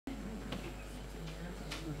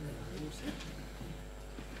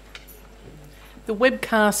The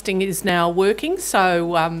webcasting is now working,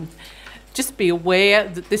 so just be aware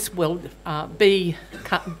that this will be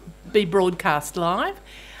broadcast live,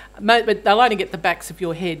 but they'll only get the backs of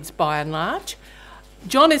your heads by and large.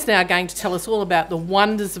 John is now going to tell us all about the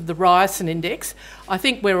wonders of the Ryerson Index. I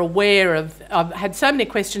think we're aware of, I've had so many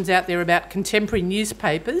questions out there about contemporary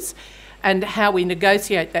newspapers and how we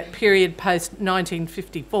negotiate that period post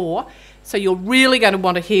 1954. So you're really going to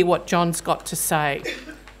want to hear what John's got to say.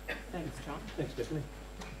 Thanks, John. Thanks, Stephanie.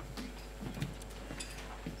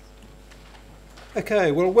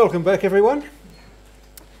 Okay, well, welcome back, everyone.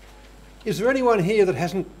 Is there anyone here that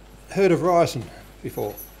hasn't heard of Ryerson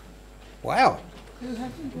before? Wow. Who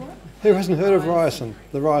hasn't what? Who hasn't heard of Ryerson,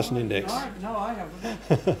 the Ryerson Index? No, I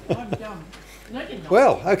haven't. I'm dumb. No, you're not.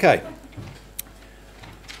 Well, okay.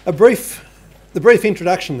 The brief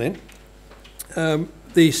introduction then.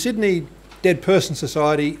 The Sydney Dead Person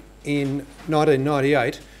Society in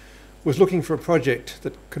 1998 was looking for a project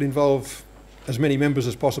that could involve as many members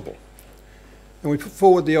as possible. And we put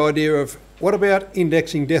forward the idea of, what about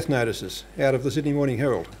indexing death notices out of the Sydney Morning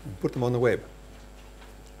Herald and put them on the web?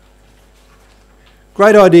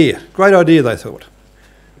 Great idea, they thought.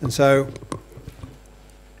 And so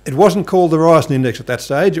it wasn't called the Ryerson Index at that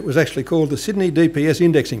stage, it was actually called the Sydney DPS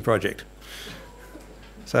Indexing Project.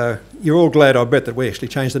 So you're all glad, I bet, that we actually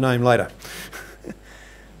changed the name later.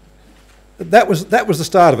 That was the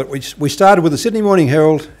start of it. We started with the Sydney Morning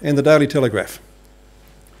Herald and the Daily Telegraph.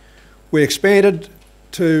 We expanded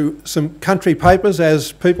to some country papers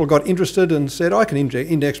as people got interested and said, I can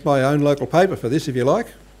index my own local paper for this if you like.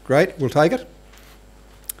 Great, we'll take it.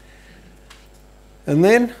 And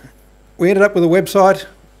then we ended up with a website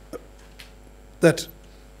that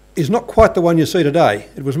is not quite the one you see today.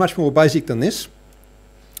 It was much more basic than this.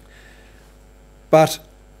 But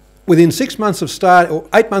within 8 months of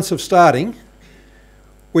starting,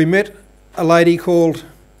 we met a lady called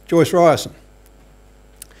Joyce Ryerson.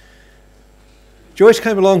 Joyce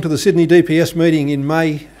came along to the Sydney DPS meeting in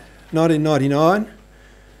May 1999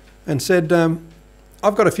 and said,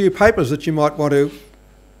 I've got a few papers that you might want to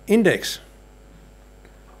index.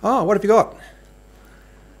 Oh, what have you got?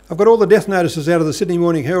 I've got all the death notices out of the Sydney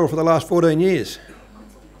Morning Herald for the last 14 years.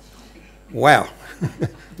 Wow.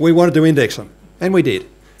 We wanted to index them, and we did.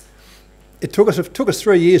 It took us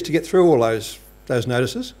 3 years to get through all those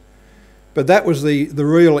notices, but that was the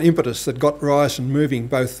real impetus that got Ryerson moving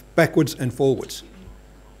both backwards and forwards.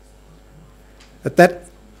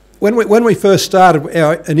 When we first started,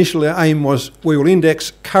 our initial aim was we will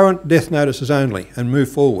index current death notices only and move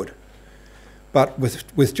forward. But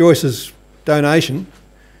with Joyce's donation,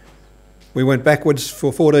 we went backwards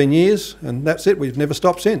for 14 years, and that's it. We've never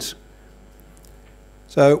stopped since.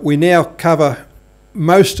 So we now cover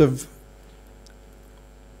most of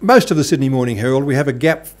the Sydney Morning Herald. We have a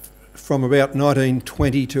gap from about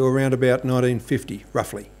 1920 to around about 1950,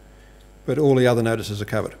 roughly. But all the other notices are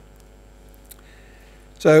covered.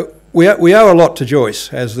 So we owe a lot to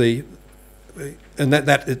Joyce, and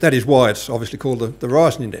that is why it's obviously called the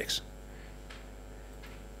Ryerson Index.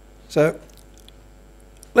 So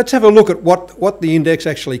let's have a look at what the index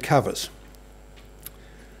actually covers.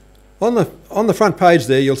 On the front page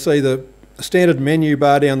there, you'll see the standard menu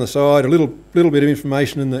bar down the side, a little bit of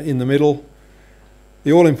information in the middle,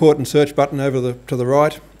 the all-important search button over to the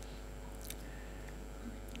right.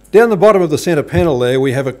 Down the bottom of the centre panel there,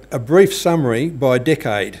 we have a brief summary by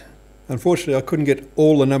decade. Unfortunately, I couldn't get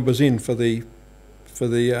all the numbers in on the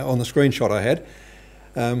screenshot I had.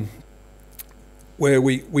 Where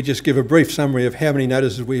we just give a brief summary of how many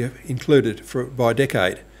notices we have included by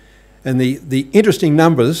decade. And the interesting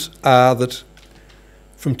numbers are that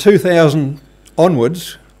from 2000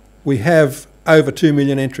 onwards, we have over 2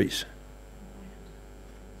 million entries.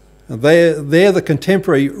 And they're the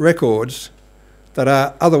contemporary records that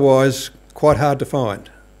are otherwise quite hard to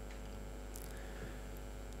find.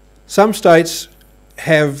 Some states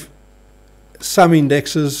have some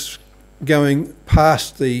indexes going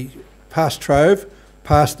past Trove,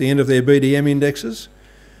 past the end of their BDM indexes.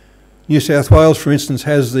 New South Wales, for instance,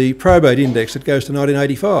 has the probate index that goes to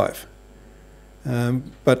 1985.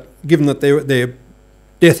 But given that their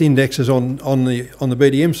death indexes on the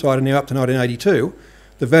BDM side are now up to 1982,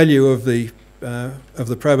 the value of the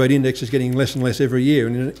probate index is getting less and less every year,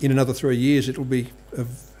 and in another 3 years it will be of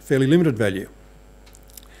fairly limited value.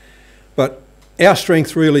 But our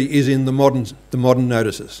strength really is in the modern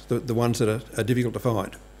notices, the ones that are difficult to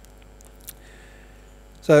find.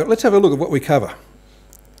 So let's have a look at what we cover.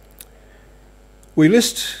 We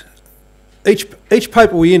list each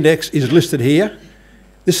paper we index is listed here.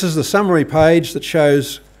 This is the summary page that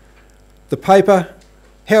shows the paper,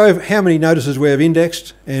 how many notices we have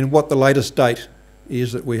indexed, and what the latest date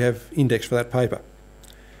is that we have index for that paper.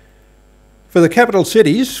 For the capital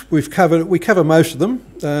cities, we cover most of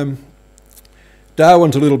them.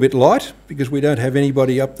 Darwin's a little bit light because we don't have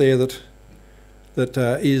anybody up there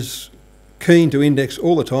that is keen to index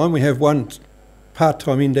all the time. We have one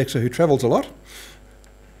part-time indexer who travels a lot.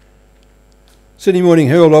 Sydney Morning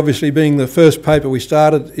Herald, obviously being the first paper we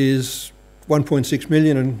started, is 1.6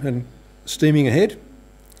 million and steaming ahead.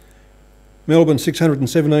 Melbourne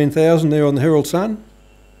 617,000 there on the Herald Sun.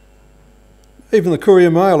 Even the Courier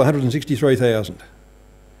Mail 163,000.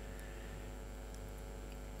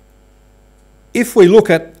 If we look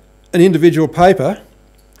at an individual paper,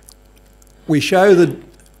 we show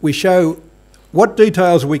what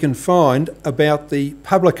details we can find about the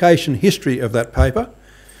publication history of that paper,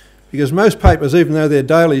 because most papers, even though they're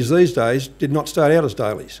dailies these days, did not start out as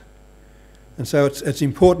dailies. And so it's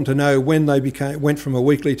important to know when they went from a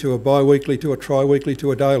weekly to a bi-weekly to a tri-weekly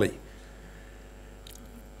to a daily.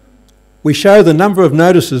 We show the number of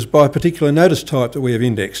notices by a particular notice type that we have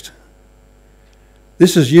indexed.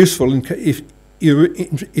 This is useful if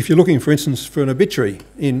you're looking, for instance, for an obituary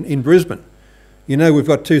in Brisbane. You know we've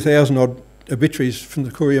got 2,000 odd obituaries from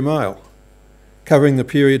the Courier Mail covering the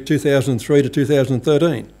period 2003 to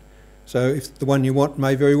 2013. So if the one you want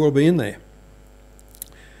may very well be in there.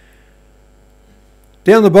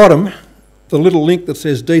 Down the bottom, the little link that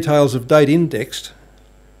says details of date indexed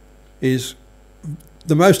is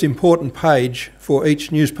the most important page for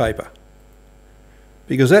each newspaper,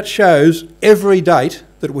 because that shows every date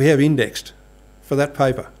that we have indexed for that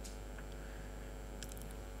paper.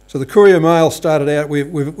 So the Courier Mail started out,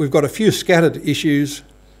 we've got a few scattered issues,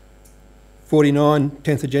 49,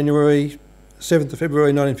 10th of January, 7th of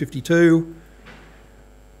February 1952,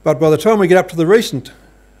 but by the time we get up to the recent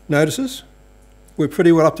notices, we're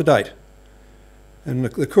pretty well up to date. And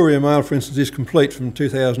the Courier Mail, for instance, is complete from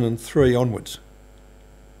 2003 onwards.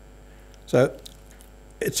 So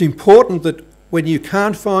it's important that when you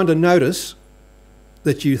can't find a notice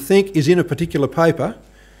that you think is in a particular paper,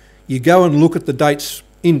 you go and look at the dates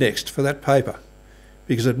indexed for that paper,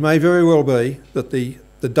 because it may very well be that the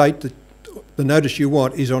date that the notice you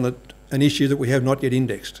want is on an issue that we have not yet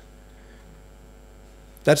indexed.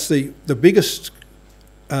 That's the biggest,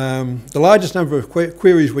 the largest number of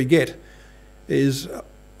queries we get is,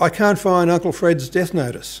 I can't find Uncle Fred's death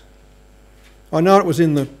notice. I know it was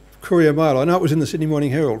in the Courier Mail, I know it was in the Sydney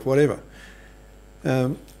Morning Herald, whatever.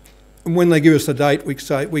 And when they give us the date, we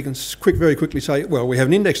can very quickly say, well, we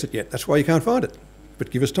haven't indexed it yet, that's why you can't find it,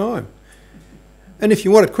 but give us time. And if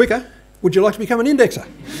you want it quicker, would you like to become an indexer?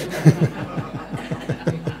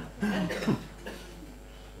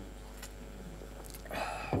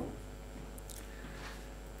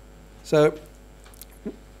 So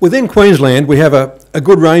within Queensland, we have a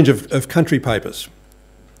good range of country papers.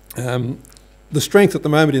 The strength at the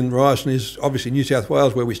moment in Ryerson is obviously New South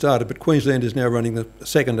Wales, where we started, but Queensland is now running the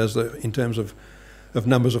second in terms of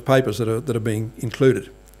numbers of papers that are being included.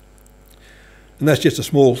 And that's just a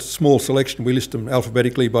small selection. We list them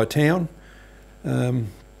alphabetically by town.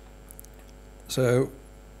 So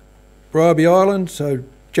Bribie Island. So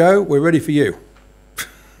Joe, we're ready for you.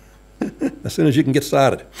 As soon as you can get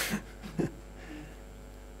started.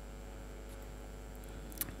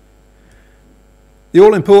 The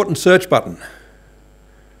all-important search button.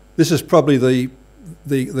 This is probably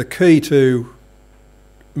the key to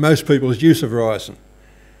most people's use of Ryerson.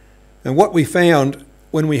 And what we found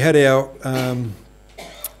when we had our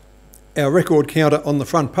record counter on the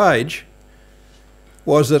front page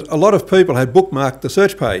was that a lot of people had bookmarked the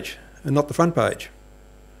search page and not the front page.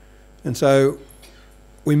 And so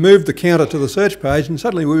we moved the counter to the search page and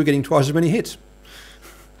suddenly we were getting twice as many hits.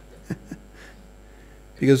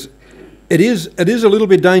 Because it is a little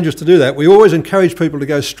bit dangerous to do that. We always encourage people to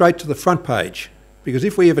go straight to the front page, because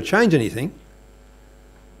if we ever change anything,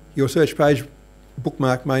 your search page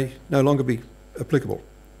bookmark may no longer be applicable.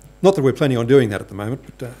 Not that we're planning on doing that at the moment,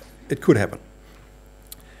 but it could happen.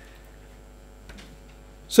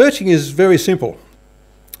 Searching is very simple.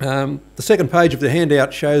 The second page of the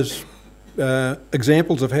handout shows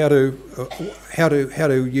examples of how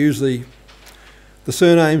to use the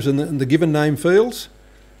surnames and the given name fields.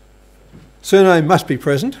 Surname must be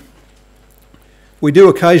present. We do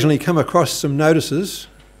occasionally come across some notices,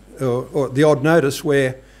 or the odd notice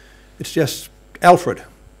where it's just Alfred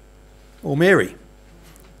or Mary.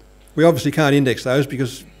 We obviously can't index those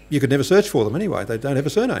because you could never search for them anyway. They don't have a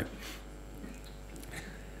surname.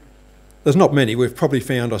 There's not many. We've probably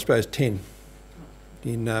found, I suppose, 10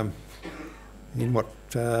 in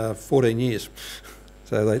 14 years.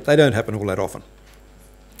 So they don't happen all that often.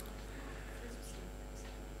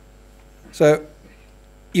 So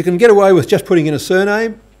you can get away with just putting in a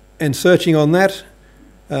surname and searching on that.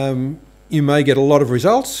 You may get a lot of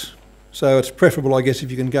results, so it's preferable, I guess,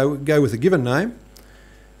 if you can go with a given name.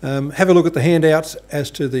 Have a look at the handouts as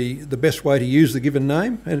to the best way to use the given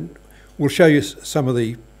name, and we'll show you some of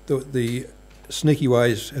the sneaky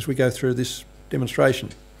ways as we go through this demonstration.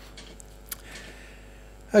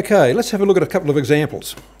 Okay, let's have a look at a couple of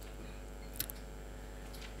examples.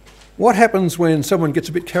 What happens when someone gets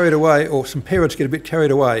a bit carried away, or some parents get a bit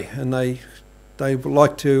carried away, and they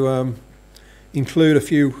like to include a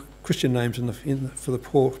few Christian names for the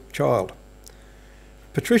poor child?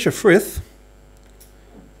 Patricia Frith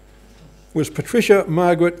was Patricia,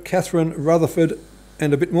 Margaret, Catherine, Rutherford,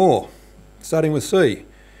 and a bit more, starting with C.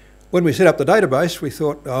 When we set up the database, we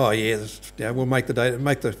thought, oh yeah, we'll make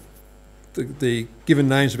the given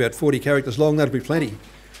names about 40 characters long. That'll be plenty.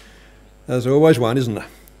 There's always one, isn't there?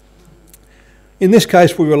 In this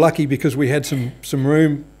case, we were lucky because we had some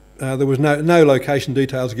room. There was no location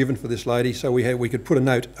details given for this lady, so we could put a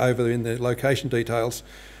note over in the location details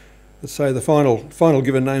that say the final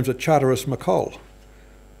given names are Charteris McColl.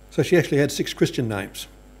 So she actually had 6 Christian names.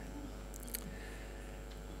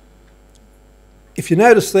 If you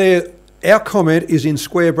notice there, our comment is in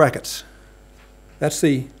square brackets. That's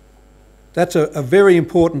a very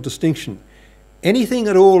important distinction. Anything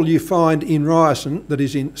at all you find in Ryerson that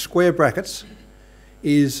is in square brackets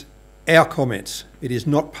is our comments. It is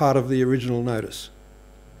not part of the original notice.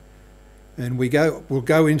 And we'll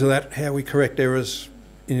go into that, how we correct errors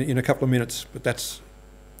in a couple of minutes, but that's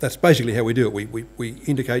basically how we do it. We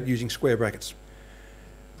indicate using square brackets.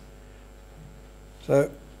 So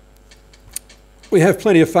we have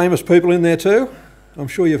plenty of famous people in there too. I'm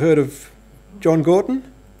sure you've heard of John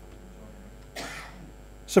Gorton.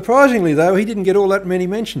 Surprisingly though, he didn't get all that many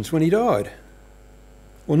mentions when he died.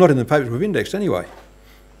 Well, not in the papers we've indexed anyway.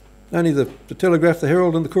 Only the Telegraph, the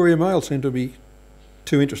Herald and the Courier Mail seem to be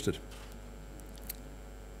too interested.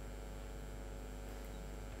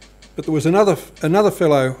 But there was another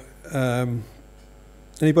fellow,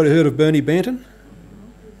 anybody heard of Bernie Banton?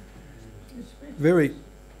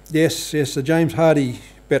 Yes, the James Hardy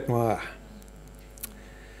bête noire.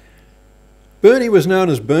 Bernie was known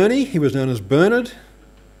as Bernie, he was known as Bernard.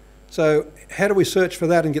 So how do we search for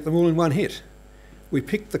that and get them all in one hit? We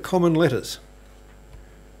picked the common letters,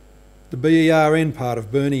 the B-E-R-N part of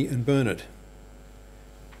Bernie and Bernard.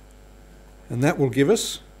 And that will give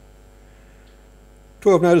us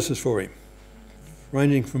 12 notices for him,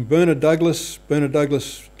 ranging from Bernard Douglas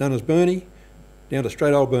known as Bernie, down to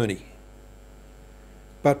straight old Bernie.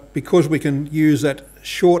 But because we can use that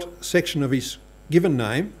short section of his given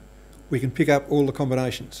name, we can pick up all the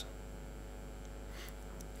combinations.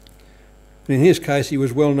 And in his case, he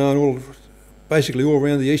was well known basically all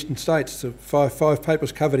around the eastern states. The five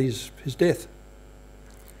papers covered his death.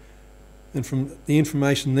 And from the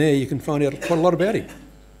information there, you can find out quite a lot about him.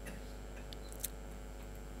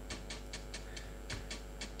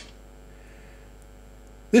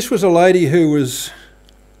 This was a lady who was,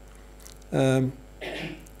 I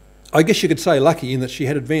guess you could say lucky in that she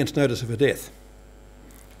had advance notice of her death.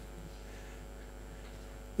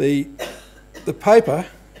 The paper,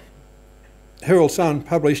 Herald Sun,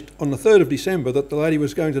 published on the 3rd of December that the lady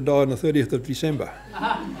was going to die on the 30th of December.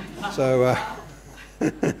 So,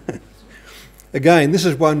 again, this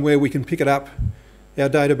is one where we can pick it up. Our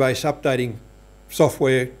database updating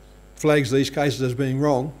software flags these cases as being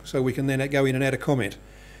wrong, so we can then go in and add a comment.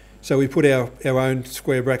 So we put our own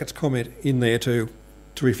square brackets comment in there to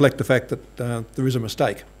reflect the fact that there is a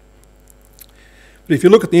mistake. But if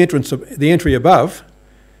you look at the entry above,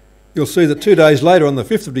 you'll see that 2 days later, on the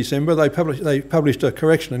 5th of December, they published a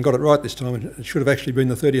correction and got it right this time, and it should have actually been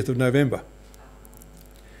the 30th of November.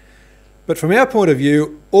 But from our point of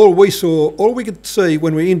view, all we could see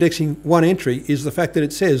when we're indexing one entry is the fact that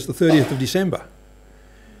it says the 30th of December.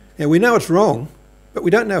 Now, we know it's wrong, but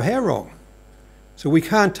we don't know how wrong. So we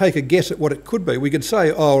can't take a guess at what it could be. We could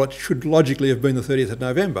say, oh, it should logically have been the 30th of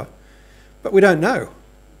November, but we don't know.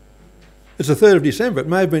 It's the 3rd of December. It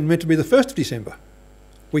may have been meant to be the 1st of December.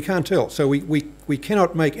 We can't tell. So we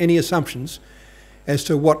cannot make any assumptions as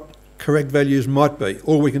to what correct values might be.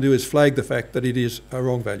 All we can do is flag the fact that it is a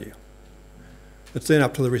wrong value. It's then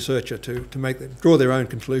up to the researcher to draw their own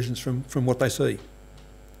conclusions from what they see.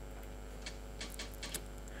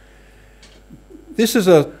 This is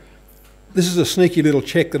a sneaky little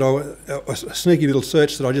check a sneaky little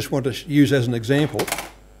search that I just want to use as an example.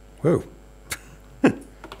 Whoa.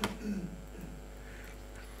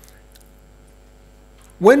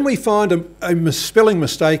 When we find a spelling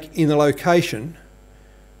mistake in the location,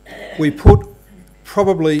 we put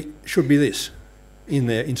probably should be this in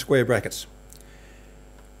there in square brackets.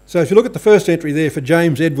 So if you look at the first entry there for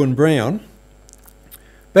James Edwin Brown,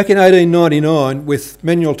 back in 1899 with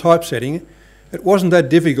manual typesetting, it wasn't that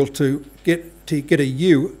difficult to get a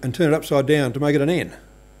U and turn it upside down to make it an N.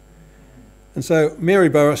 And so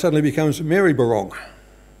Maryborough suddenly becomes Maryborong.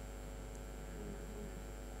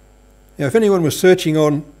 Now, if anyone was searching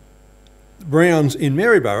on Browns in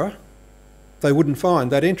Maryborough, they wouldn't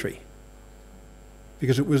find that entry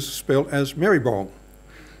because it was spelled as Maryborong.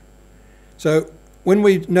 So when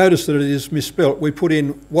we notice that it is misspelt, we put in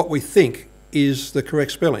what we think is the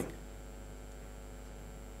correct spelling.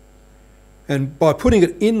 And by putting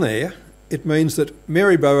it in there, it means that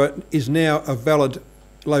Maryborough is now a valid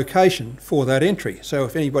location for that entry. So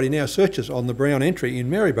if anybody now searches on the Brown entry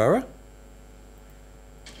in Maryborough,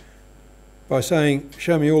 by saying,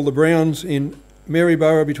 show me all the Browns in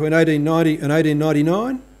Maryborough between 1890 and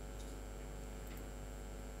 1899,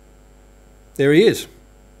 there he is.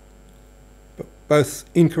 Both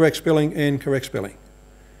incorrect spelling and correct spelling.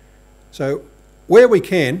 So where we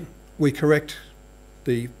can, we correct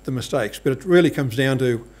the mistakes, but it really comes down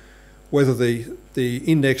to whether the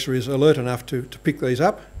indexer is alert enough to pick these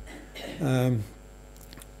up. And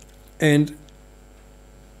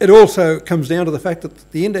it also comes down to the fact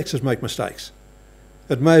that the indexers make mistakes.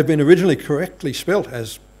 It may have been originally correctly spelt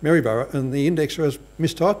as Maryborough and the indexer has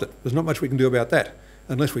mistyped it. There's not much we can do about that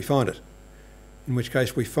unless we find it. In which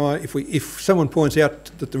case, if someone points out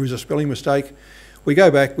that there is a spelling mistake, we go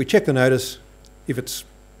back, we check the notice. If it's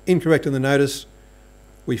incorrect in the notice,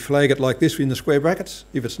 we flag it like this in the square brackets.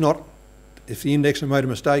 If it's not, if the indexer made a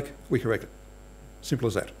mistake, we correct it. Simple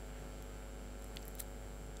as that.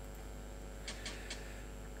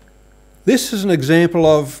 This is an example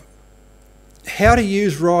of how to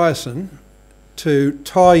use Ryerson to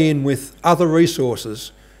tie in with other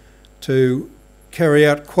resources to carry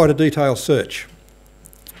out quite a detailed search.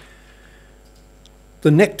 The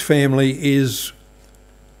Knecht family is,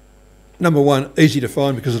 number one, easy to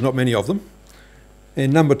find because there's not many of them,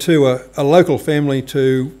 and number two, a local family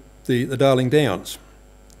to the Darling Downs.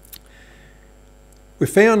 We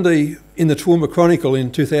found in the Toowoomba Chronicle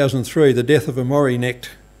in 2003 the death of a Morrie Knecht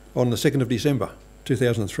on the 2nd of December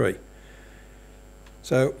 2003.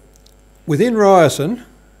 So within Ryerson,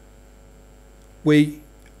 we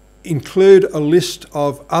include a list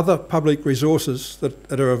of other public resources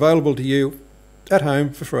that are available to you at home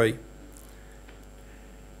for free.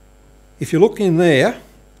 If you look in there,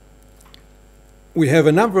 we have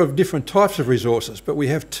a number of different types of resources, but we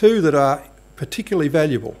have two that are particularly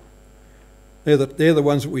valuable. They're the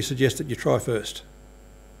ones that we suggest that you try first.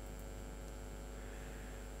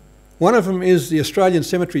 One of them is the Australian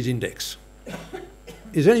Cemeteries Index.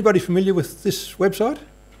 Is anybody familiar with this website?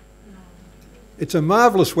 It's a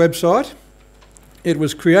marvellous website. It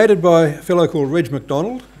was created by a fellow called Reg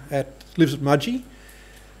McDonald, lives at Mudgee.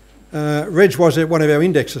 Reg was one of our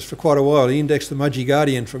indexers for quite a while. He indexed the Mudgee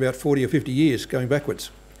Guardian for about 40 or 50 years, going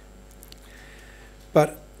backwards.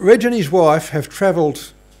 But Reg and his wife have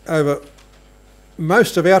travelled over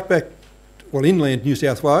most of inland New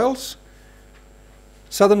South Wales,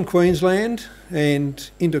 southern Queensland and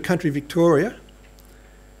into country Victoria,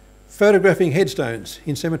 photographing headstones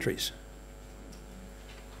in cemeteries.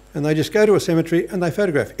 And they just go to a cemetery and they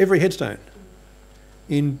photograph every headstone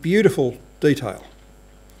in beautiful detail.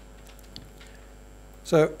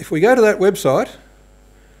 So if we go to that website,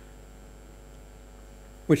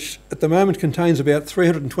 which at the moment contains about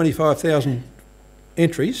 325,000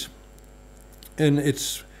 entries, and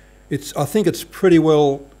I think it's pretty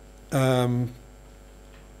well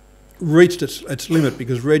reached its limit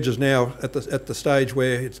because Reg is now at the stage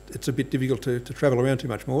where it's a bit difficult to travel around too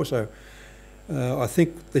much more. So I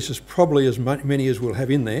think this is probably as many as we'll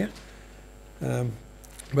have in there.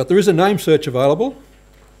 But there is a name search available.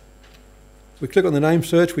 We click on the name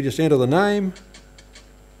search, we just enter the name.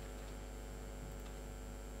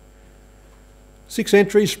 6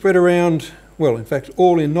 entries spread around, well, in fact,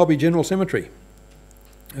 all in Nobby General Cemetery,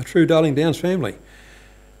 a true Darling Downs family.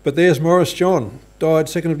 But there's Morris John, died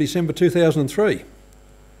 2nd of December 2003.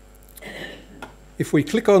 If we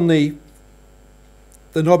click on the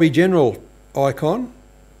Nobby General icon,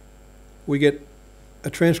 we get a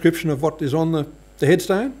transcription of what is on the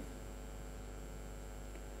headstone.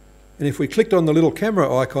 And if we clicked on the little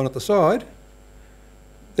camera icon at the side,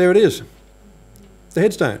 there it is, the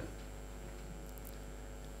headstone.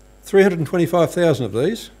 325,000 of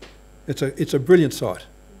these. It's a brilliant site.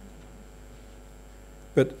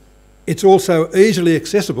 But it's also easily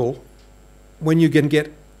accessible when you can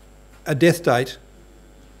get a death date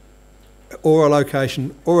or a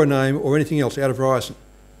location or a name or anything else out of Ryerson.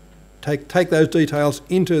 Take those details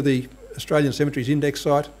into the Australian Cemeteries Index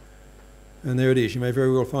site And there it is. You may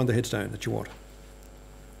very well find the headstone that you want.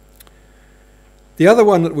 The other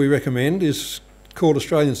one that we recommend is called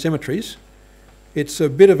Australian Cemeteries. It's a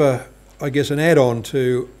bit of a, I guess, an add-on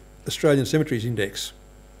to Australian Cemeteries Index.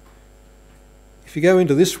 If you go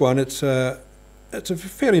into this one, it's a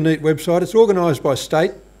fairly neat website. It's organised by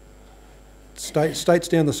states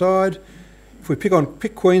down the side. If we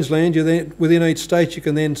pick Queensland, you then, within each state you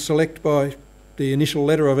can then select by the initial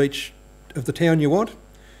letter of each of the town you want.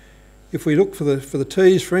 If we look for the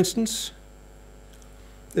T's, for instance,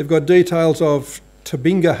 they've got details of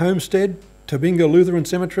Tabinga Homestead, Tabinga Lutheran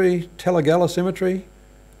Cemetery, Talagalla Cemetery,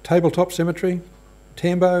 Tabletop Cemetery,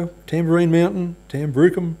 Tambo, Tamborine Mountain,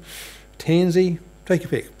 Tambroocum, Tansey, take your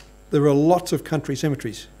pick. There are lots of country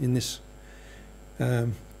cemeteries in this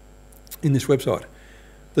website.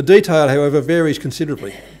 The detail, however, varies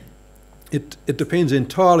considerably. It depends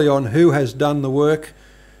entirely on who has done the work.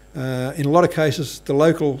 In a lot of cases, the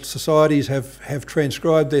local societies have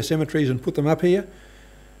transcribed their cemeteries and put them up here.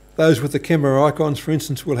 Those with the Canberra icons, for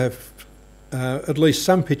instance, will have at least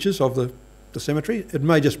some pictures of the cemetery. It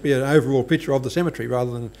may just be an overall picture of the cemetery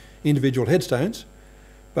rather than individual headstones,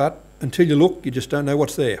 but until you look, you just don't know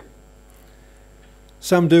what's there.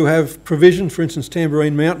 Some do have provision. For instance,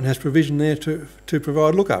 Tamborine Mountain has provision there to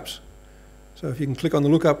provide lookups. So if you can click on the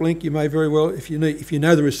lookup link, you may very well, if you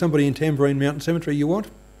know there is somebody in Tamborine Mountain Cemetery you want,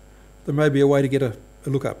 there may be a way to get a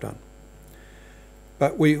lookup done.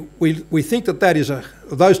 But we think that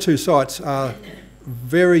those two sites are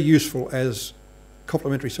very useful as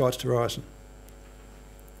complementary sites to Ryerson.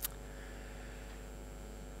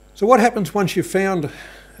 So what happens once you've found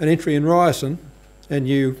an entry in Ryerson and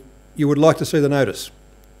you would like to see the notice?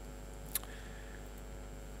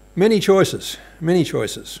 Many choices.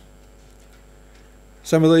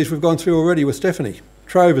 Some of these we've gone through already with Stephanie.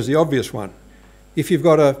 Trove is the obvious one. If you've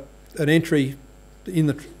got an entry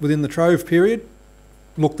within the Trove period,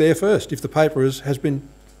 look there first if the paper has been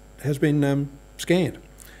scanned.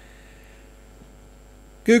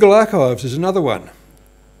 Google Archives is another one.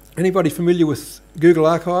 Anybody familiar with Google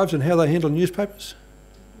Archives and how they handle newspapers?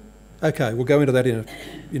 Okay, we'll go into that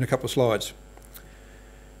in a couple of slides.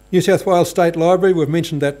 New South Wales State Library, we've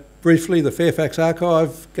mentioned that briefly. The Fairfax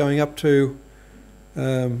Archive going up to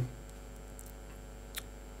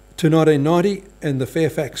 1990, and the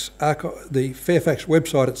Fairfax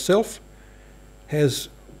website itself has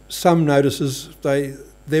some notices.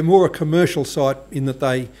 They're more a commercial site in that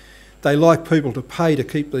they like people to pay to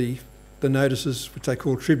keep the notices, which they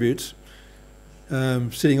call tributes,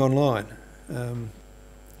 sitting online.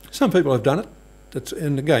 Some people have done it,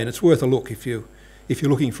 and again, it's worth a look if you're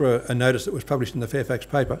looking for a notice that was published in the Fairfax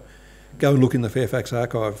paper. Go and look in the Fairfax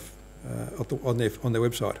archive on their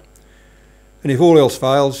website. And if all else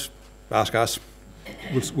fails, ask us.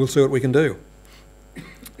 We'll see what we can do.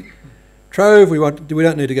 Trove, we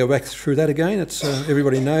don't need to go back through that again. It's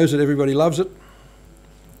everybody knows it, everybody loves it.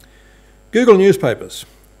 Google newspapers.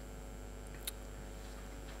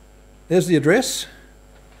 There's the address.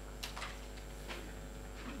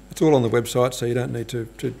 It's all on the website, so you don't need to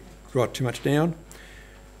write too much down.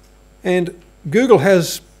 And Google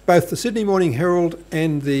has both the Sydney Morning Herald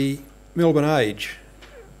and the Melbourne Age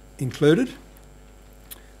included.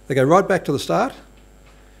 They go right back to the start,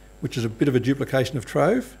 which is a bit of a duplication of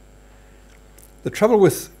Trove. The trouble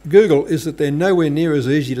with Google is that they're nowhere near as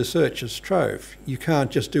easy to search as Trove. You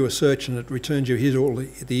can't just do a search and it returns you, here's all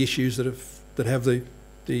the issues that have the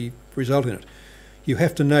result in it. You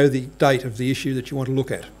have to know the date of the issue that you want to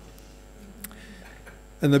look at.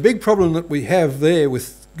 And the big problem that we have there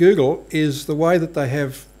with Google is the way that they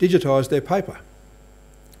have digitised their paper.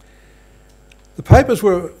 The papers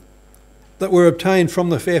that were obtained from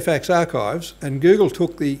the Fairfax archives, and Google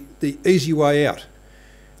took the easy way out.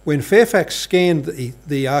 When Fairfax scanned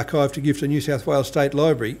the archive to give to New South Wales State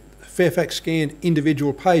Library, Fairfax scanned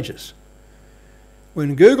individual pages.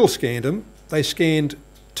 When Google scanned them, they scanned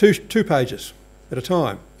two pages at a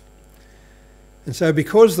time. And so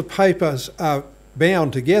because the papers are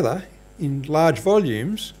bound together in large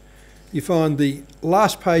volumes, you find the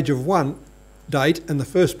last page of one date and the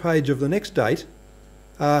first page of the next date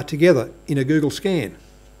are together in a Google scan.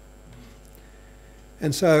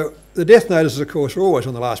 And so the death notices, of course, are always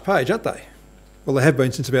on the last page, aren't they? Well, they have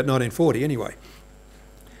been since about 1940 anyway.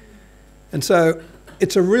 And so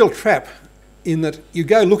it's a real trap in that you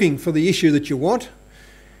go looking for the issue that you want,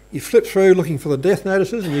 you flip through looking for the death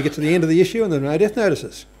notices, and you get to the end of the issue and there are no death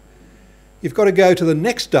notices. You've got to go to the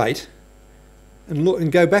next date and look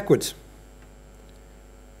and go backwards.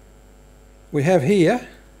 We have here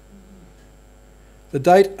the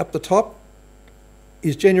date up the top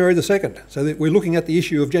is January the 2nd. So that we're looking at the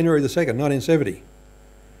issue of January the 2nd, 1970.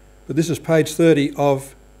 But this is page 30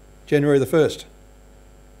 of January the 1st,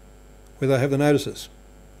 where they have the notices.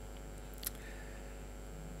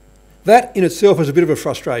 That in itself is a bit of a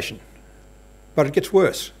frustration, but it gets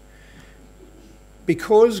worse.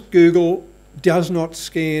 Because Google does not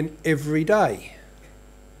scan every day.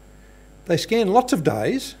 They scan lots of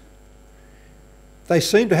days. They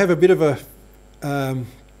seem to have a bit of a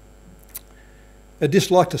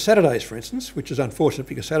dislike to Saturdays, for instance, which is unfortunate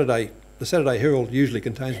because the Saturday Herald usually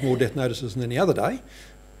contains more death notices than any other day.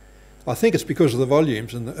 I think it's because of the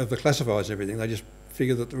volumes and of the classifiers and everything. They just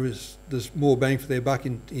figure that there's more bang for their buck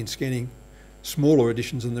in scanning smaller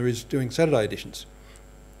editions than there is doing Saturday editions.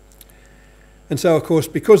 And so, of course,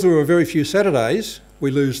 because there were very few Saturdays, we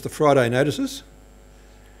lose the Friday notices.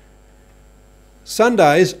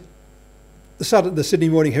 Sundays, the Sydney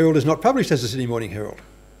Morning Herald is not published as the Sydney Morning Herald.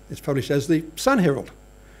 It's published as the Sun Herald.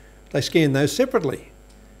 They scan those separately.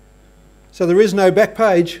 So there is no back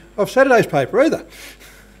page of Saturday's paper either.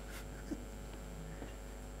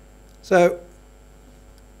 So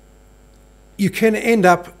you can end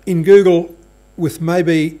up in Google with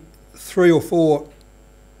maybe 3 or 4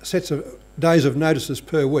 sets of days of notices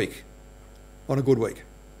per week on a good week.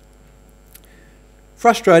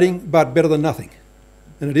 Frustrating, but better than nothing.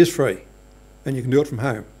 And it is free, and you can do it from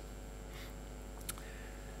home.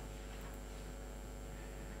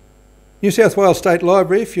 New South Wales State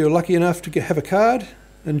Library, if you're lucky enough to have a card,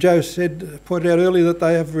 and Joe pointed out earlier that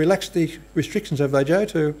they have relaxed the restrictions, have they, Joe?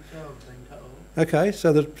 So I've been told. Okay,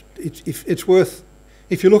 so that it's worth,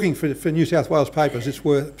 if you're looking for New South Wales papers, it's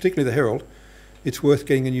worth, particularly the Herald, it's worth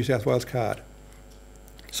getting a New South Wales card.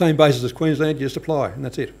 Same basis as Queensland, you just apply, and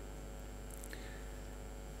that's it.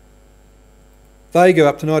 They go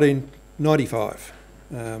up to 1995,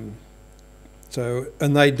 and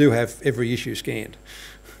they do have every issue scanned.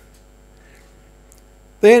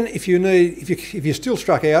 Then, if you're still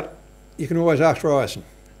struck out, you can always ask Ryerson.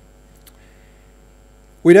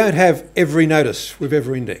 We don't have every notice we've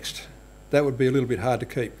ever indexed. That would be a little bit hard to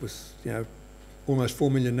keep with, almost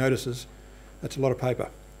 4 million notices. That's a lot of paper.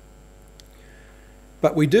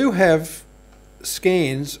 But we do have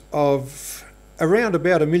scans of around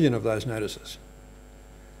about 1 million of those notices.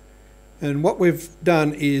 And what we've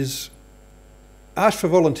done is asked for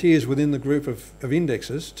volunteers within the group of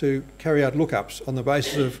indexes to carry out lookups on the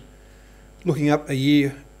basis of looking up a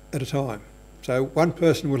year at a time. So one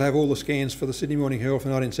person will have all the scans for the Sydney Morning Herald for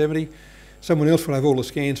 1970, someone else will have all the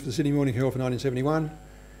scans for the Sydney Morning Herald for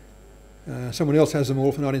 1971, someone else has them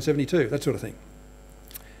all for 1972, that sort of thing.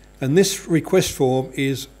 And this request form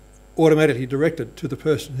is automatically directed to the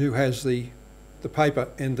person who has the paper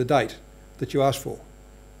and the date that you asked for.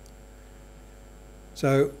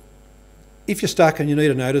 So if you're stuck and you need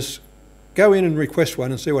a notice, go in and request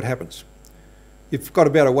one and see what happens. You've got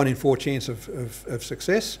about a 1 in 4 chance of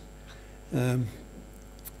success.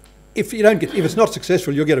 If it's not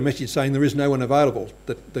successful, you'll get a message saying there is no one available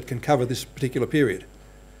that can cover this particular period.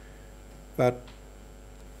 But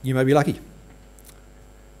you may be lucky.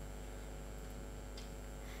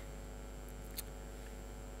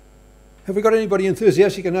 Have we got anybody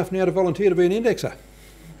enthusiastic enough now to volunteer to be an indexer?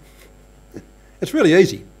 It's really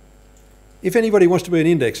easy. If anybody wants to be an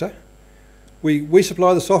indexer, we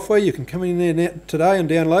supply the software. You can come in there today and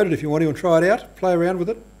download it if you want to and try it out, play around with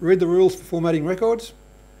it, read the rules for formatting records.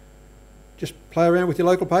 Just play around with your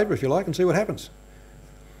local paper if you like and see what happens.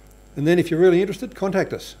 And then if you're really interested,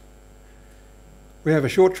 contact us. We have a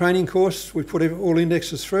short training course we put all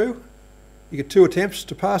indexers through. You get 2 attempts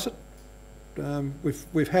to pass it.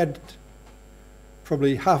 We've had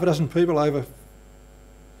probably half a dozen people over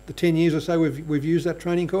the 10 years or so we've used that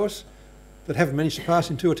training course that haven't managed to pass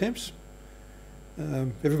in 2 attempts.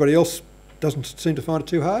 Everybody else doesn't seem to find it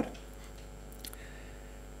too hard.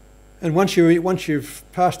 And once you've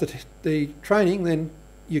passed the training, then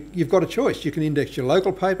you've got a choice. You can index your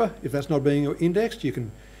local paper if that's not being indexed. You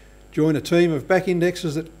can join a team of back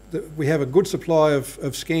indexers that we have a good supply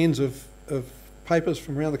of scans of papers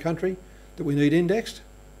from around the country that we need indexed.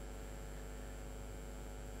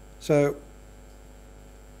 So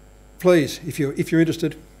please, if you're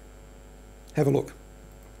interested, have a look.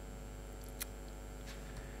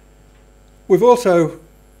 We've also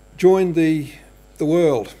joined the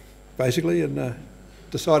world, basically, and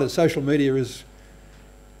decided social media is,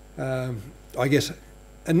 I guess,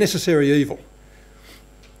 a necessary evil.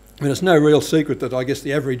 I mean, it's no real secret that I guess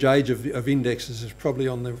the average age of indexes is probably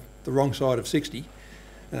on the wrong side of 60.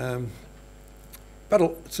 But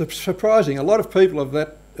it's surprising, a lot of people of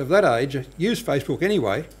that age use Facebook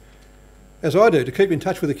anyway, as I do, to keep in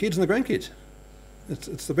touch with the kids and the grandkids.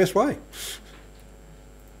 It's the best way.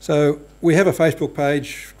 So we have a Facebook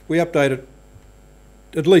page. We update it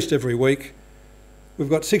at least every week. We've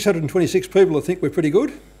got 626 people that think we're pretty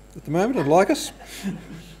good at the moment and like us.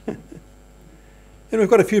 And we've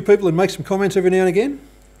got a few people that make some comments every now and again.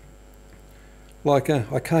 Like,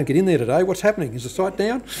 I can't get in there today, what's happening? Is the site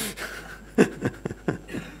down?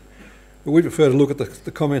 But we prefer to look at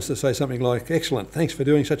the comments that say something like, excellent, thanks for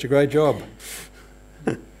doing such a great job.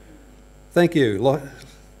 Thank you.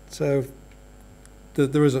 So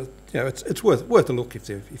there is it's worth a look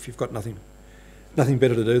if you've got nothing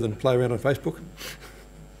better to do than play around on Facebook.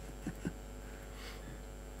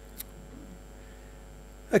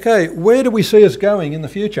 Okay, where do we see us going in the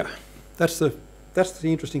future? That's the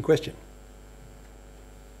interesting question.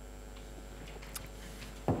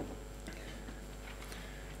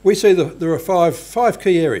 We see there are five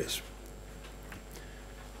key areas.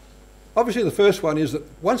 Obviously, the first one is that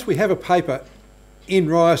once we have a paper in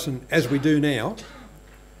Ryerson, as we do now,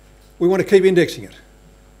 we want to keep indexing it.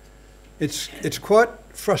 It's quite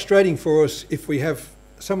frustrating for us if we have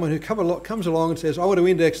someone who comes along and says, I want to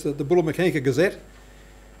index the Bullamacinca Gazette,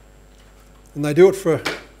 and they do it for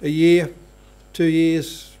a year, 2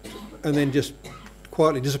 years, and then just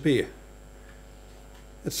quietly disappear.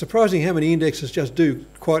 It's surprising how many indexes just do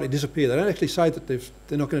quietly disappear. They don't actually say that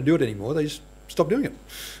they're not going to do it anymore, they just stop doing it.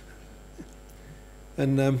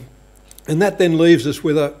 And that then leaves us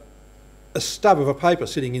with a stub of a paper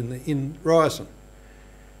sitting in Ryerson.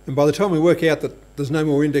 And by the time we work out that there's no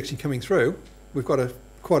more indexing coming through, we've got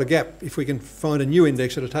quite a gap if we can find a new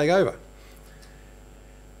indexer to take over.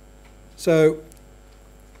 So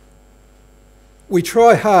we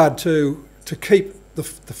try hard to keep the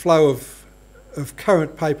flow of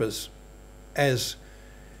current papers as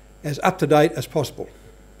up to date as possible,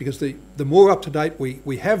 because the more up to date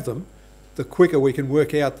we have them, the quicker we can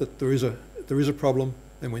work out that there is a problem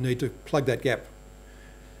and we need to plug that gap.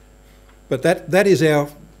 But that is our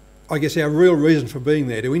real reason for being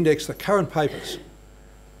there, to index the current papers,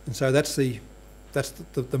 and so that's the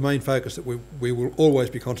main focus that we will always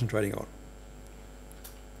be concentrating on.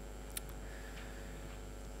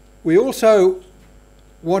 We also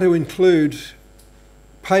want to include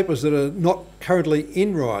papers that are not currently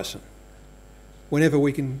in Ryerson whenever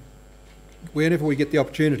we get the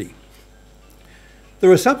opportunity.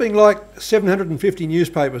 There are something like 750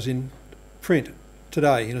 newspapers in print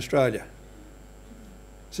today in Australia.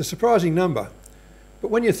 It's a surprising number, but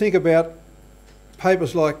when you think about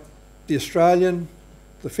papers like The Australian,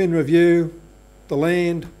 the Fin Review, The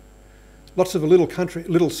Land, lots of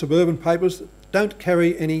little suburban papers that don't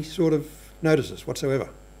carry any sort of notices whatsoever.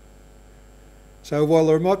 So while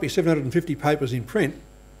there might be 750 papers in print,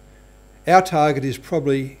 our target is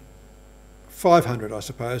probably 500, I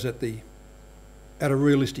suppose, at a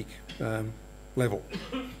realistic level.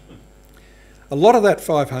 A lot of that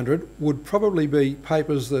 500 would probably be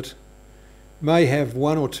papers that may have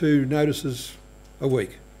 1 or 2 notices a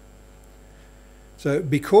week. So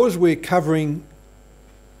because we're covering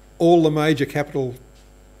all the major capital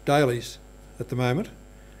dailies at the moment,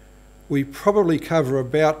 we probably cover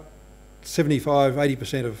about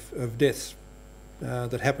 75–80% of deaths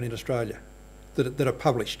that happen in Australia that are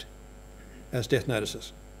published as death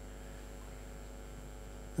notices.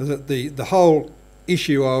 The whole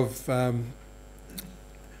issue of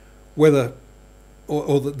whether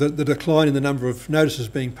or the decline in the number of notices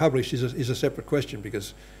being published is a separate question,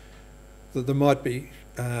 because there might be,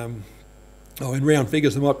 in round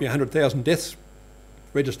figures, there might be 100,000 deaths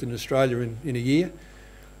registered in Australia in a year,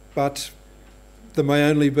 but there may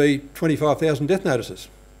only be 25,000 death notices,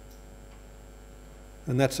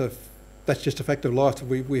 and that's just a fact of life that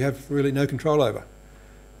we have really no control over.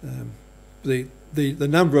 The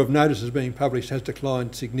number of notices being published has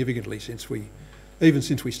declined significantly since we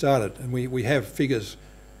started, and we have figures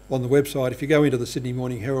on the website. If you go into the Sydney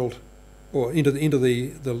Morning Herald or into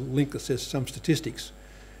the link that says some statistics,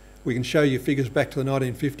 we can show you figures back to the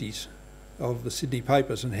 1950s of the Sydney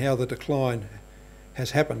papers and how the decline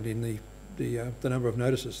has happened in the number of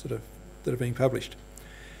notices that are being published.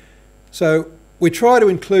 So we try to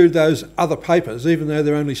include those other papers, even though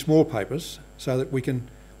they're only small papers, so that we can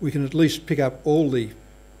at least pick up all the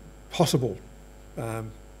possible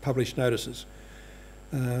published notices.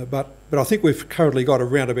 But I think we've currently got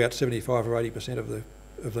around about 75 or 80%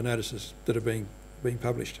 of the notices that are being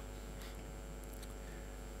published.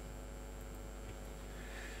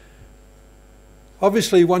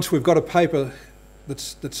 Obviously, once we've got a paper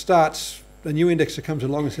that starts, a new indexer comes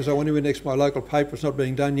along and says, I want to index my local paper, it's not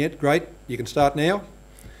being done yet, great, you can start now.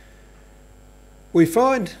 We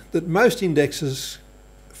find that most indexers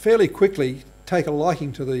fairly quickly take a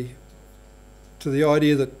liking to the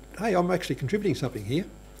idea that, hey, I'm actually contributing something here.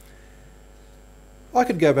 I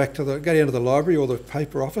could go down to the library or the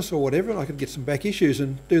paper office or whatever, and I could get some back issues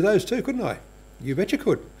and do those too, couldn't I? You bet you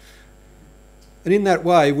could. And in that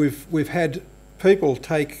way, we've had people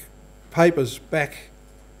take papers back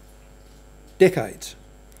decades.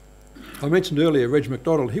 I mentioned earlier Reg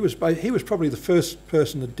MacDonald. He was probably the first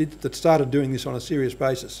person that started doing this on a serious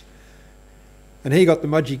basis, and he got the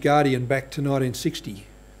Mudgee Guardian back to 1960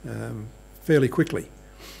 fairly quickly.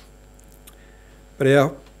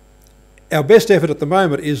 But our best effort at the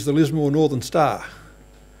moment is the Lismore Northern Star.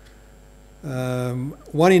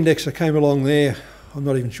 One indexer came along there, I'm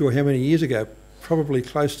not even sure how many years ago, probably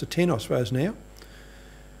close to 10 I suppose now.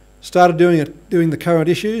 Started doing the current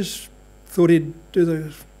issues, thought he'd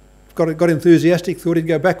got enthusiastic, thought he'd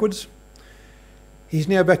go backwards. He's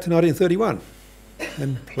now back to 1931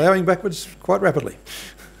 and ploughing backwards quite rapidly.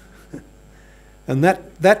 And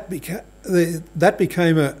that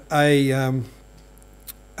became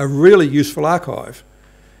a really useful archive,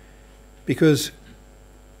 because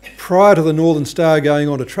prior to the Northern Star going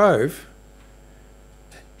on to Trove,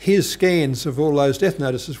 his scans of all those death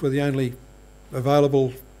notices were the only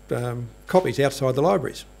available copies outside the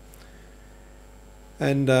libraries.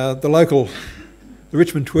 And the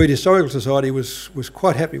Richmond Tweed Historical Society was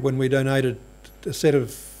quite happy when we donated a set of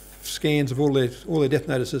scans of all their death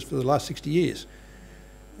notices for the last 60 years.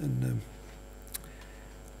 And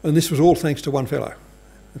this was all thanks to one fellow.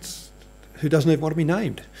 Who doesn't even want to be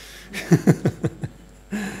named.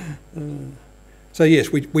 So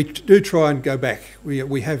yes, we do try and go back.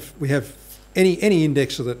 We have any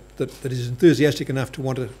indexer that is enthusiastic enough to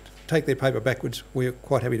want to take their paper backwards, we're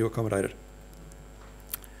quite happy to accommodate it.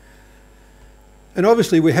 And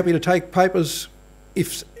obviously we're happy to take papers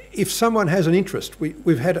if someone has an interest.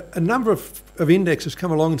 We've had a number of indexers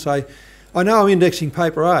come along and say, I know I'm indexing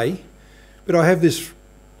paper A, but I have this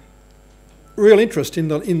real interest in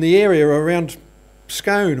the area around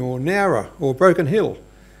Scone or Nowra or Broken Hill,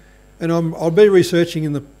 and I'll be researching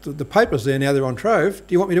in the papers there now they're on Trove.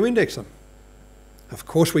 Do you want me to index them? Of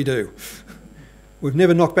course we do. We've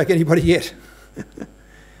never knocked back anybody yet.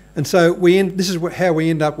 And so this is how we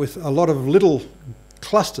end up with a lot of little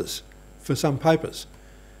clusters for some papers.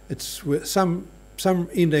 It's some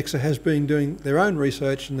indexer has been doing their own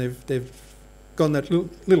research and they've gone that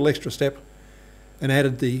little extra step and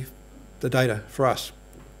added the data for us.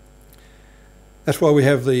 That's why we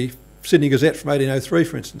have the Sydney Gazette from 1803,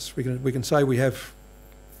 for instance. We can say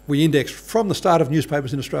we indexed from the start of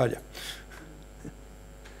newspapers in Australia.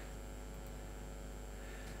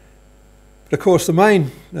 But of course, our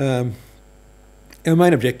main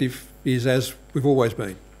objective is, as we've always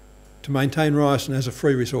been, to maintain Ryerson as a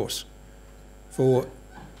free resource for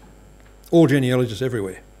all genealogists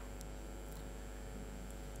everywhere.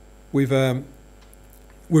 We've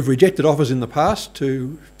rejected offers in the past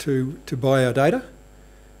to buy our data,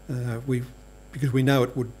 because we know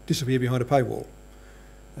it would disappear behind a paywall.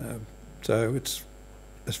 So it's,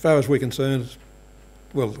 as far as we're concerned,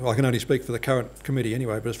 well, I can only speak for the current committee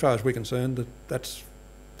anyway, but as far as we're concerned, that's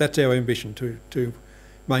our ambition, to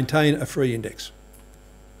maintain a free index.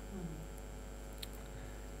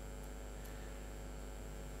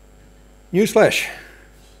 Newsflash.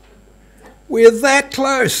 We're that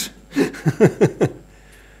close.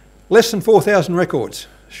 Less than 4,000 records,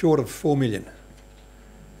 short of 4 million.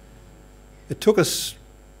 It took us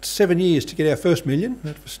 7 years to get our first million.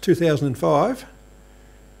 That was 2005.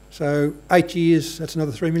 So 8 years, that's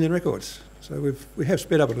another 3 million records. So we have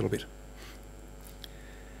sped up a little bit.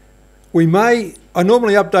 I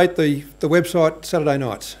normally update the website Saturday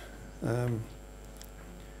nights.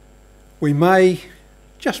 We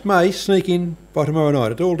just may sneak in by tomorrow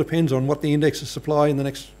night. It all depends on what the indexes supply in the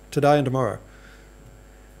next today and tomorrow.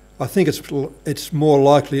 I think it's more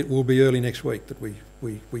likely it will be early next week that we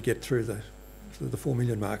get through the 4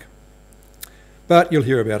 million mark. But you'll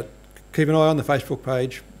hear about it. Keep an eye on the Facebook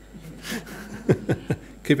page.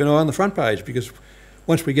 Keep an eye on the front page, because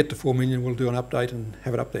once we get to 4 million, we'll do an update and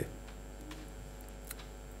have it up there.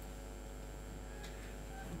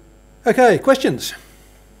 Okay, questions?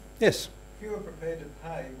 Yes? If you were prepared to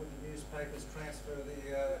pay, would the newspapers transfer the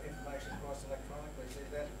information across electronically? Is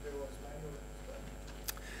that to do what's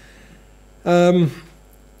manual?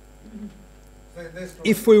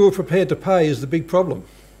 If we were prepared to pay is the big problem.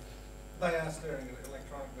 They are steering it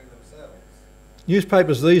electronically themselves.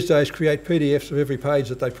 Newspapers these days create PDFs of every page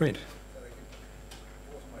that they print. So they could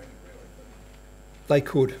automate it,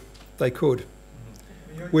 really. They could.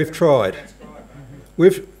 Mm-hmm. We've tried.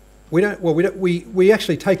 We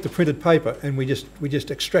actually take the printed paper and we just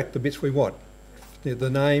extract the bits we want. The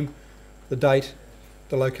name, the date,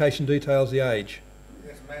 the location details, the age.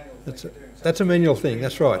 That's a manual thing. That's a manual thing,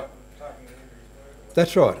 that's right.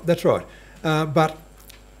 That's right, that's right. But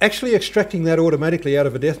actually extracting that automatically out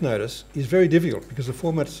of a death notice is very difficult because the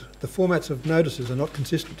formats of notices are not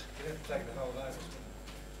consistent. You have to take the whole notice.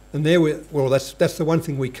 And that's the one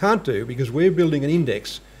thing we can't do because we're building an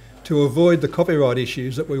index to avoid the copyright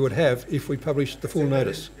issues that we would have if we published the full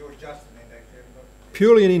notice. You're just an index, you haven't got...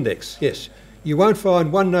 Purely an index, yes. You won't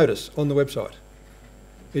find one notice on the website.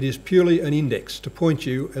 It is purely an index to point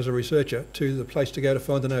you as a researcher to the place to go to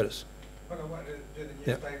find the notice. Well, I wonder, do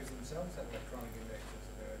the newspapers themselves have electronic indexes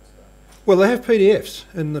of their own stuff? Well, they have PDFs,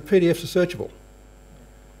 and the PDFs are searchable.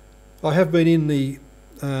 I have been in the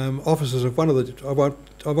offices of one of the,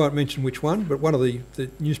 I won't mention which one, but one of the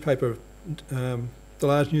newspaper, the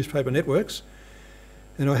large newspaper networks,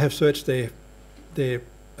 and I have searched their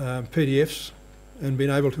PDFs and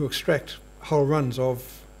been able to extract whole runs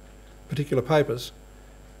of particular papers,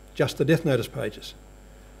 just the death notice pages.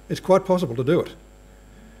 It's quite possible to do it.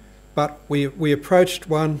 But we approached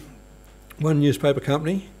one newspaper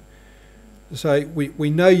company to say, we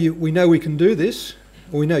know we can do this,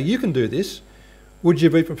 or we know you can do this. Would you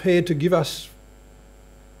be prepared to give us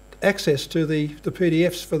access to the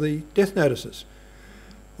PDFs for the death notices?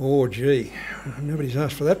 Oh gee, nobody's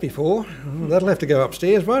asked for that before. Well, that'll have to go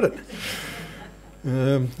upstairs, won't it?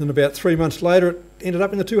 And about 3 months later, it ended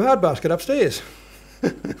up in the too hard basket upstairs.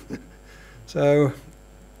 So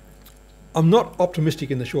I'm not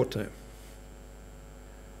optimistic in the short term.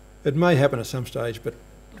 It may happen at some stage, but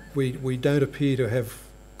we don't appear to have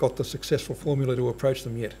got the successful formula to approach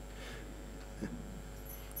them yet.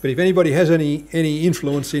 But if anybody has any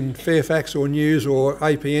influence in Fairfax or News or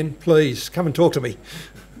APN, please come and talk to me.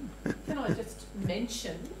 Can I just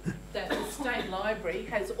mention that the State Library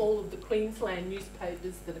has all of the Queensland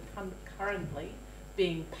newspapers that are currently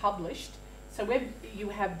being published. So when you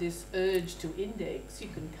have this urge to index, you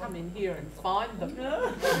can come in here and find them.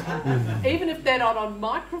 Even if they're not on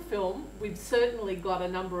microfilm, we've certainly got a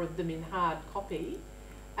number of them in hard copy.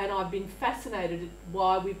 And I've been fascinated at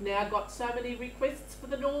why we've now got so many requests for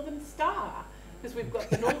the Northern Star, because we've got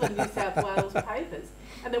the Northern New South Wales papers.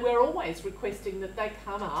 And then we're always requesting that they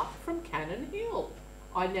come up from Cannon Hill.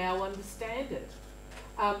 I now understand it.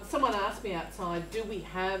 Someone asked me outside, do we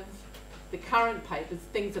have the current papers,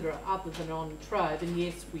 things that are other than on Trove? And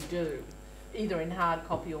yes, we do, either in hard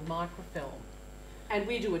copy or microfilm. And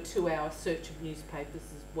we do a 2-hour search of newspapers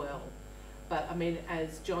as well. But I mean,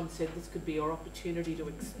 as John said, this could be your opportunity to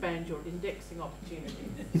expand your indexing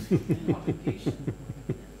opportunities.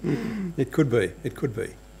 It could be, it could be.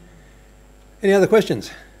 Any other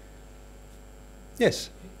questions? Yes?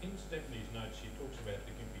 In Stephanie's notes, she talks about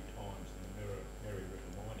the Gympie Times and the Mary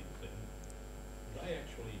River mining thing. They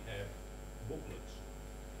actually have booklets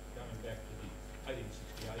going back to the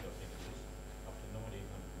 1868, I think it is, up to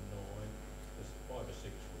 1909. There's 5 or 6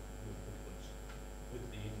 with booklets with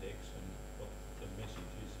the index and what the message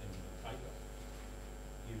is in the paper.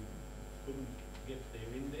 You couldn't get their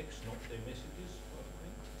index, not their messages, I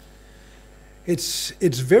think.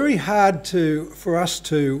 It's very hard for us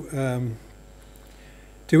to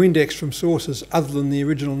index from sources other than the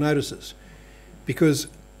original notices, because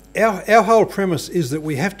our whole premise is that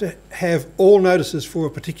we have to have all notices for a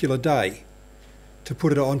particular day to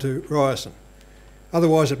put it onto Ryerson.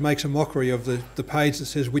 Otherwise it makes a mockery of the page that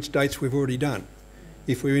says which dates we've already done.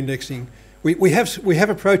 If we're indexing, we have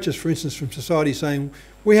approaches, for instance, from society saying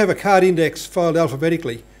we have a card index filed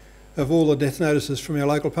alphabetically of all the death notices from our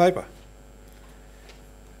local paper.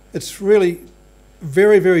 It's really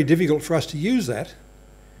very, very difficult for us to use that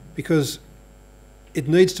because it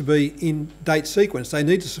needs to be in date sequence. They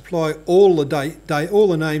need to supply all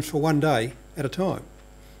the names for one day at a time.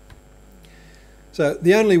 So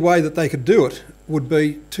the only way that they could do it would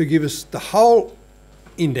be to give us the whole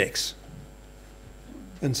index.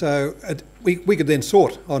 And so we could then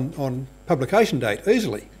sort on publication date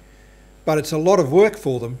easily. But it's a lot of work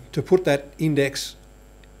for them to put that index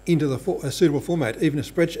into a suitable format, even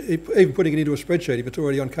putting it into a spreadsheet if it's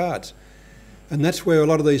already on cards. And that's where a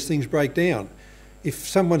lot of these things break down. If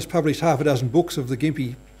someone's published half a dozen books of the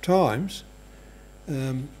Gympie Times,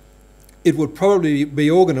 it would probably be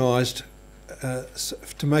organised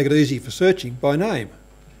to make it easy for searching by name.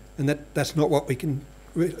 And that's not what we can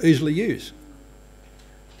easily use.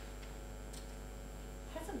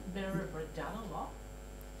 Hasn't Maryborough done a lot?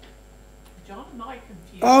 John, am I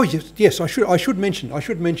confused? Oh yes. I should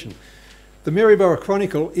mention. The Maryborough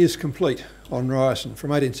Chronicle is complete on Ryerson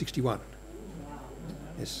from 1861.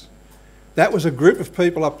 Yes, that was a group of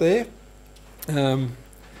people up there.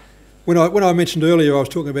 When I mentioned earlier, I was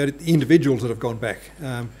talking about the individuals that have gone back.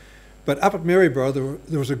 But up at Maryborough,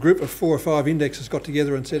 there was a group of 4 or 5 indexers got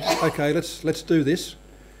together and said, "Okay, let's do this.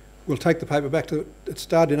 we'll take the paper back to, it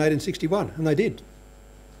started in 1861, and they did.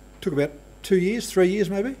 Took about 2 years, 3 years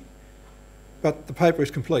maybe, but the paper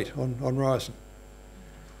is complete on Ryerson.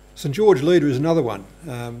 St George Leader is another one.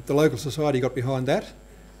 The local society got behind that,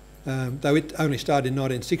 though it only started in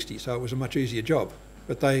 1960, so it was a much easier job,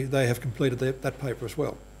 but they have completed that paper as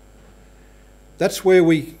well. That's where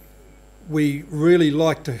we really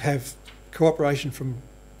like to have cooperation from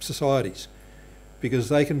societies, because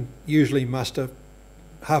they can usually muster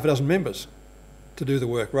half a dozen members to do the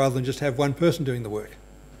work rather than just have one person doing the work.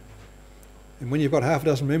 And when you've got half a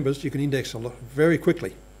dozen members, you can index a lot very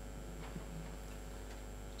quickly.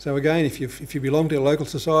 So again, if you belong to a local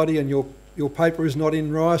society and your paper is not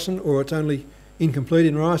in Ryerson, or it's only incomplete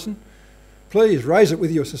in Ryerson, please raise it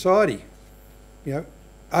with your society. You know,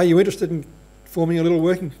 are you interested in forming a little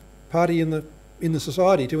working party in the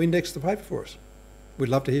society to index the paper for us? We'd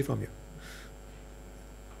love to hear from you.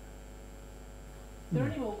 Are there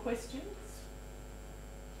any more questions?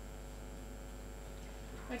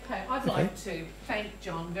 Okay, I'd like to thank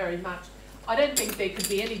John very much. I don't think there could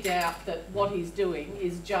be any doubt that what he's doing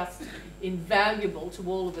is just invaluable to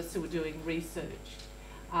all of us who are doing research.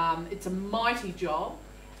 It's a mighty job,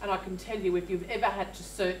 and I can tell you, if you've ever had to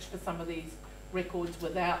search for some of these records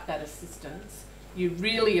without that assistance, you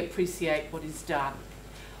really appreciate what is done.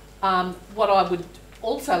 What I would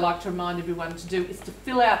also like to remind everyone to do is to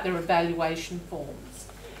fill out their evaluation forms,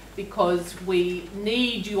 because we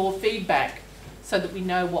need your feedback so that we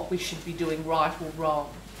know what we should be doing right or wrong.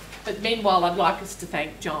 But meanwhile, I'd like us to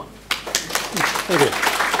thank John. Thank you.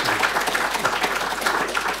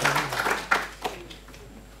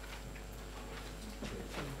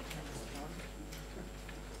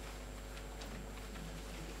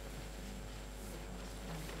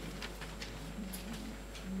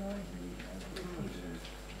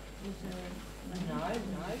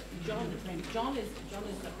 John is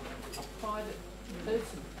a private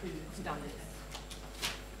person who's done this.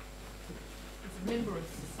 He's a member of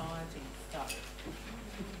society stuff.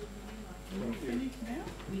 Are we finished now?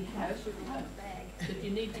 We have, but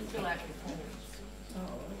you need to fill out your forms. Oh,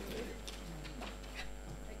 okay.